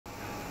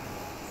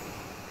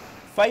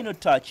final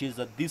touches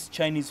at this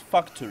Chinese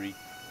factory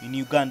in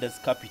Uganda's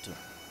capital.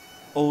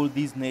 All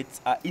these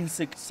nets are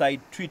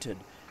insecticide treated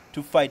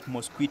to fight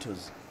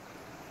mosquitoes.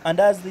 And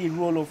as they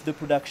roll off the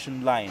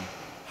production line,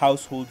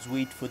 households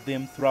wait for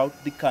them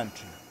throughout the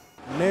country.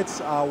 Nets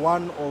are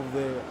one of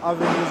the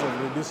avenues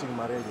of reducing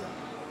malaria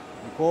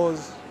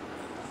because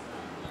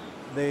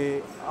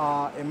they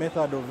are a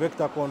method of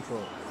vector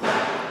control.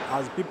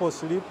 As people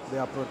sleep, they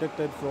are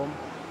protected from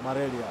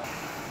malaria.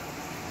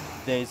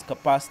 There is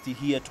capacity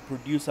here to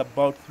produce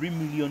about 3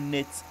 million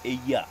nets a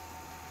year.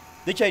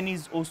 The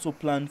Chinese also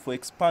plan for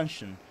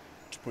expansion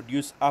to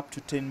produce up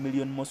to 10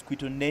 million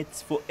mosquito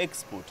nets for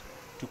export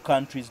to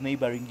countries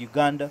neighboring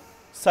Uganda,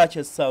 such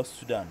as South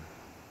Sudan.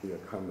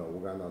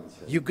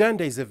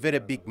 Uganda is a very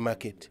big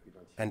market,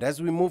 and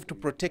as we move to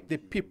protect the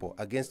people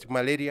against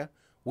malaria,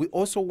 we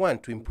also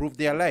want to improve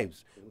their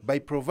lives by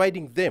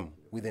providing them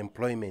with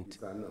employment.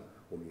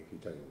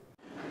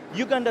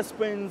 Uganda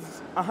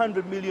spends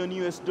 $100 million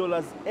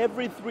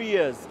every 3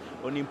 years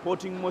on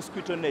importing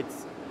mosquito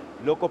nets.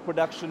 Local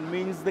production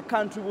means the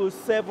country will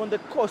save on the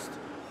cost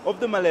of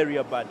the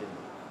malaria burden.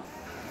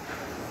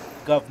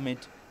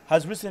 Government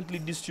has recently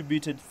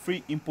distributed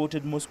free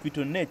imported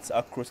mosquito nets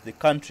across the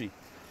country,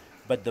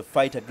 but the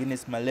fight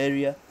against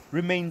malaria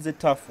remains a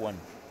tough one.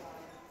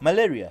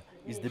 Malaria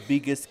is the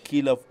biggest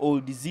killer of all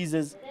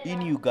diseases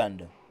in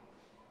Uganda.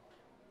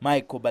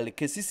 Michael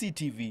Baleke,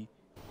 CCTV,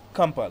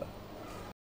 Kampala.